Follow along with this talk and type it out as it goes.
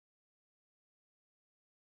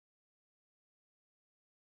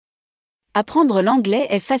Apprendre l'anglais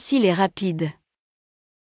est facile et rapide.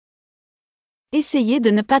 Essayez de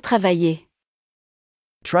ne pas travailler.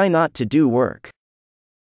 Try not to do work.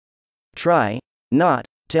 Try not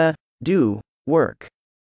to do work.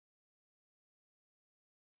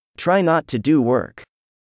 Try not to do work.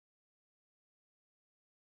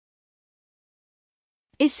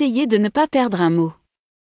 Essayez de ne pas perdre un mot.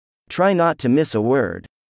 Try not to miss a word.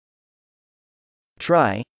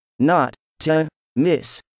 Try not to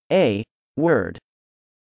miss a word.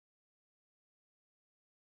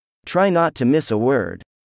 Try not to miss a word.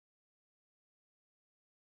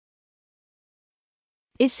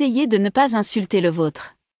 Essayez de ne pas insulter le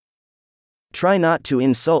vôtre. Try not to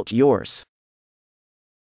insult yours.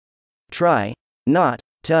 Try not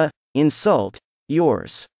to insult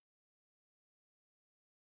yours.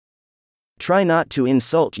 Try not to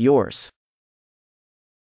insult yours.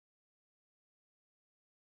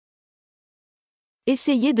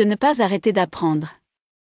 Essayez de ne pas arrêter d'apprendre.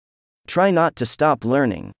 Try not to stop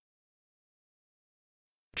learning.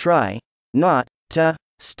 Try not to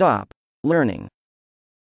stop learning.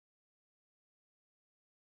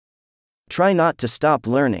 Try not to stop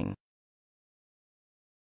learning.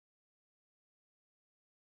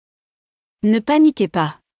 Ne paniquez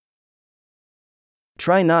pas.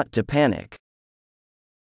 Try not to panic.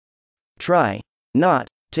 Try not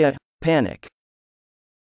to panic.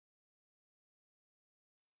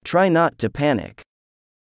 Try not to panic.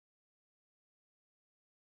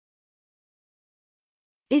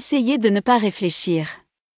 Essayez de ne pas réfléchir.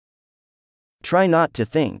 Try not to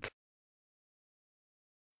think.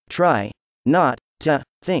 Try not to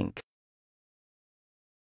think.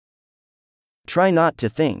 Try not to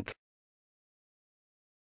think.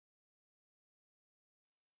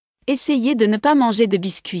 Essayez de ne pas manger de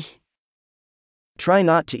biscuits. Try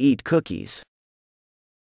not to eat cookies.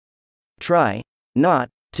 Try not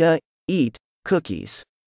to eat cookies.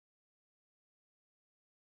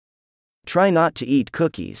 Try not to eat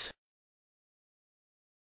cookies.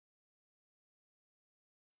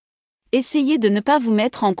 Essayez de ne pas vous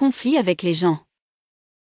mettre en conflit avec les gens.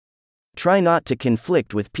 Try not to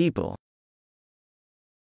conflict with people.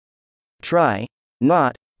 Try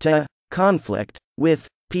not to conflict with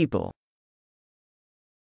people.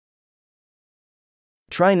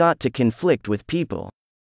 Try not to conflict with people.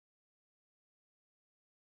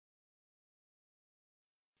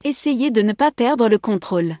 Essayez de ne pas perdre le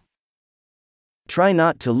contrôle. Try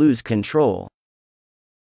not to lose control.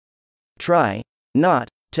 Try not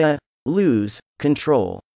to lose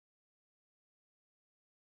control.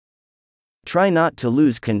 Try not to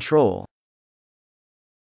lose control.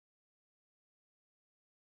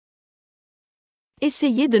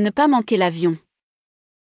 Essayez de ne pas manquer l'avion.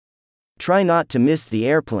 Try not to miss the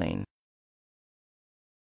airplane.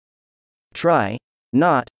 Try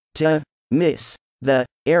not to miss the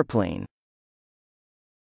airplane.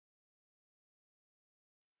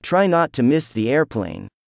 Try not to miss the airplane.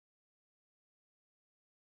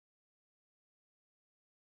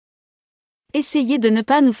 Essayez de ne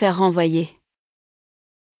pas nous faire renvoyer.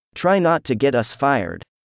 Try not to get us fired.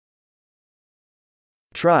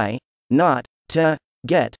 Try not to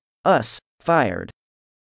get us fired.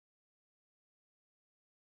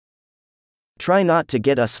 Try not to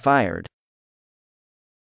get us fired.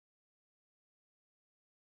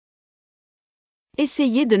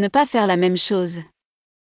 Essayez de ne pas faire la même chose.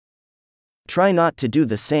 Try not to do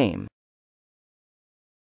the same.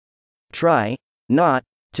 Try not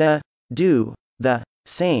to do the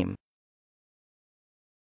same.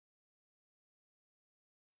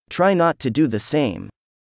 Try not to do the same.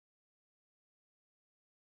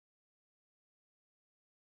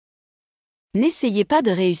 N'essayez pas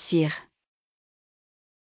de réussir.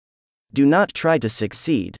 Do not try to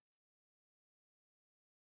succeed.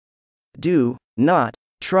 Do not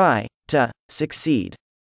try to succeed.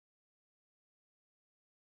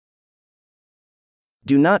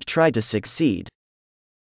 Do not try to succeed.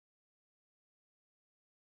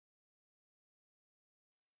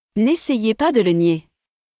 N'essayez pas de le nier.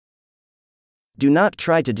 Do not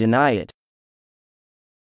try to deny it.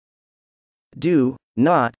 Do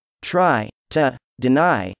not try to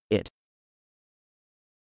deny it.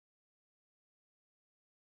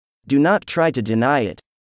 Do not try to deny it.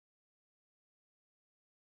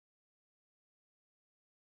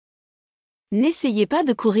 N'essayez pas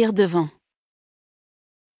de courir devant.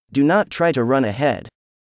 Do not try to run ahead.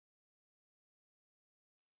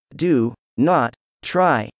 Do not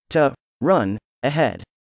try to run ahead.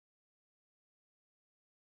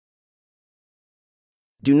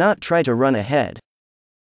 Do not try to run ahead.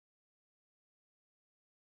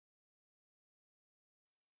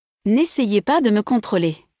 N'essayez pas de me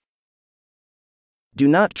contrôler. Do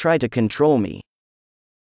not try to control me.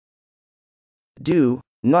 Do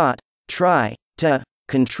not try to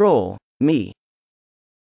control me.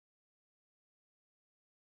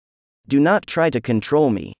 Do not try to control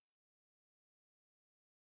me.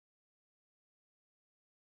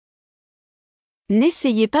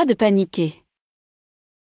 N'essayez pas de paniquer.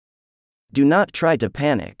 Do not try to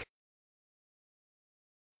panic.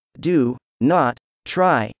 Do not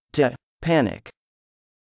try to panic.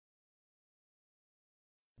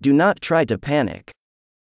 Do not try to panic.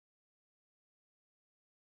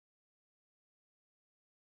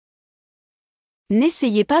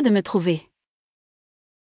 N'essayez pas de me trouver.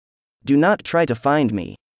 Do not try to find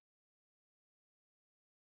me.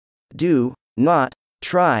 Do not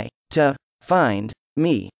try to find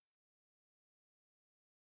me.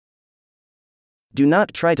 Do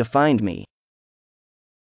not try to find me.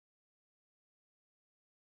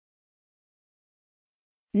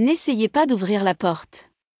 N'essayez pas d'ouvrir la porte.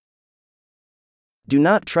 Do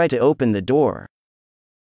not try to open the door.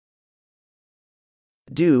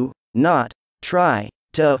 Do not try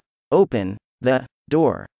to open the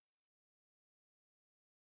door.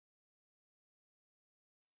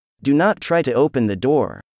 Do not try to open the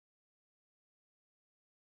door.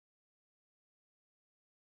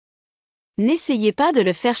 N'essayez pas de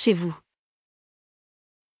le faire chez vous.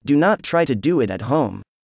 Do not try to do it at home.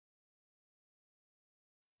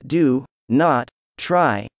 Do not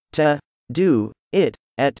try to do it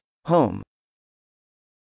at home.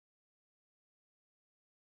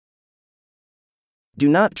 Do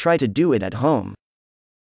not try to do it at home.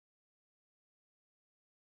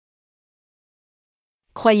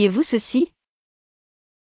 Croyez-vous ceci?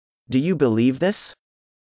 Do you believe this?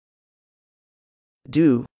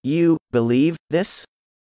 Do you believe this?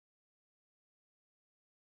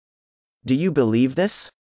 Do you believe this?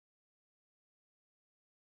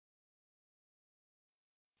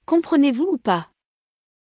 Comprenez-vous ou pas?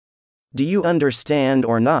 Do you understand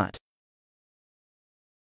or not?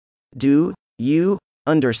 Do you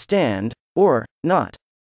understand or not?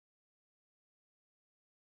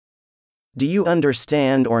 Do you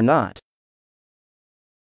understand or not?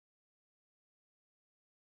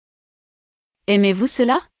 Aimez-vous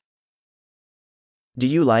cela? Do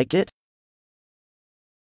you like it?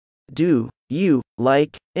 Do you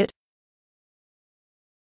like it?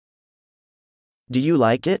 Do you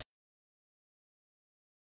like it?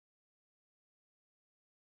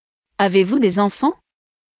 Avez-vous des enfants?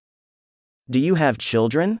 Do you have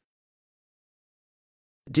children?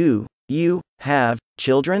 Do you have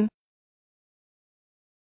children?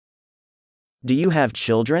 Do you have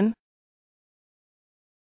children?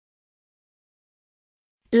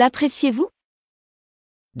 L'appréciez-vous?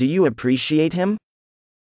 Do you appreciate him?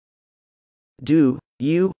 Do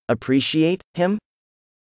you appreciate him?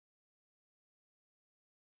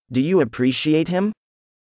 Do you appreciate him?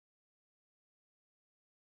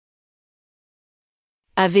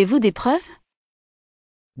 Avez-vous des preuves?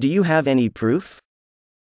 Do you have any proof?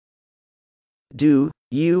 Do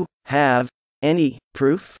you have any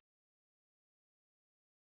proof?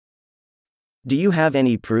 Do you have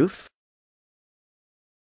any proof?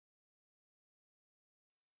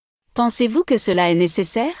 Pensez-vous que cela est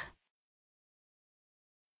nécessaire?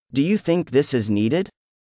 Do you think this is needed?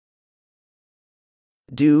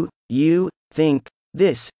 Do you think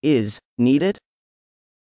this is needed?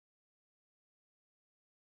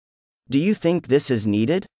 Do you think this is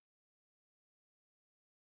needed?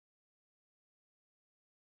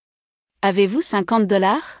 Avez-vous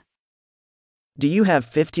 $50? Do you have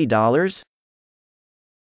 $50?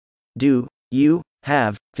 Do you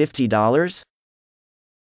have $50?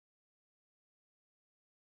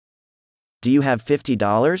 Do you have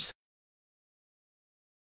 $50?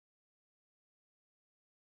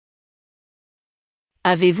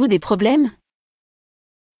 Avez-vous des problèmes?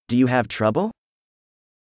 Do you have trouble?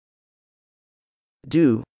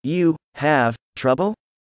 Do you have trouble?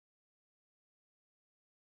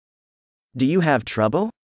 Do you have trouble?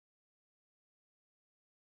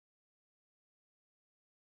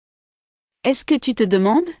 Est-ce que tu te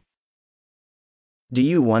demandes? Do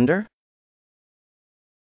you wonder?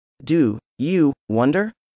 Do you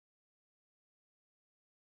wonder?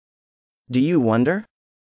 Do you wonder?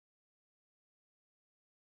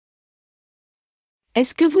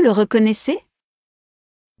 Est-ce que vous le reconnaissez?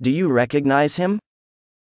 Do you recognize him?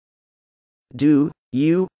 Do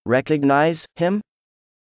you recognize him?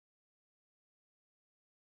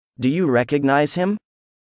 Do you recognize him?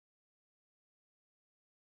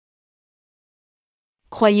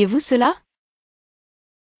 Croyez-vous cela?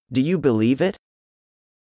 Do you believe it?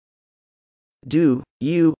 Do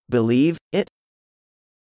you believe it?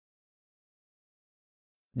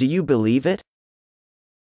 Do you believe it?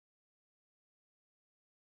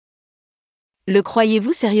 Le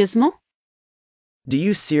croyez-vous sérieusement? Do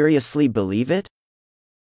you seriously believe it?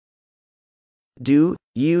 Do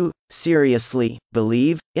you seriously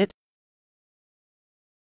believe it?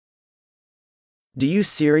 Do you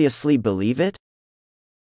seriously believe it?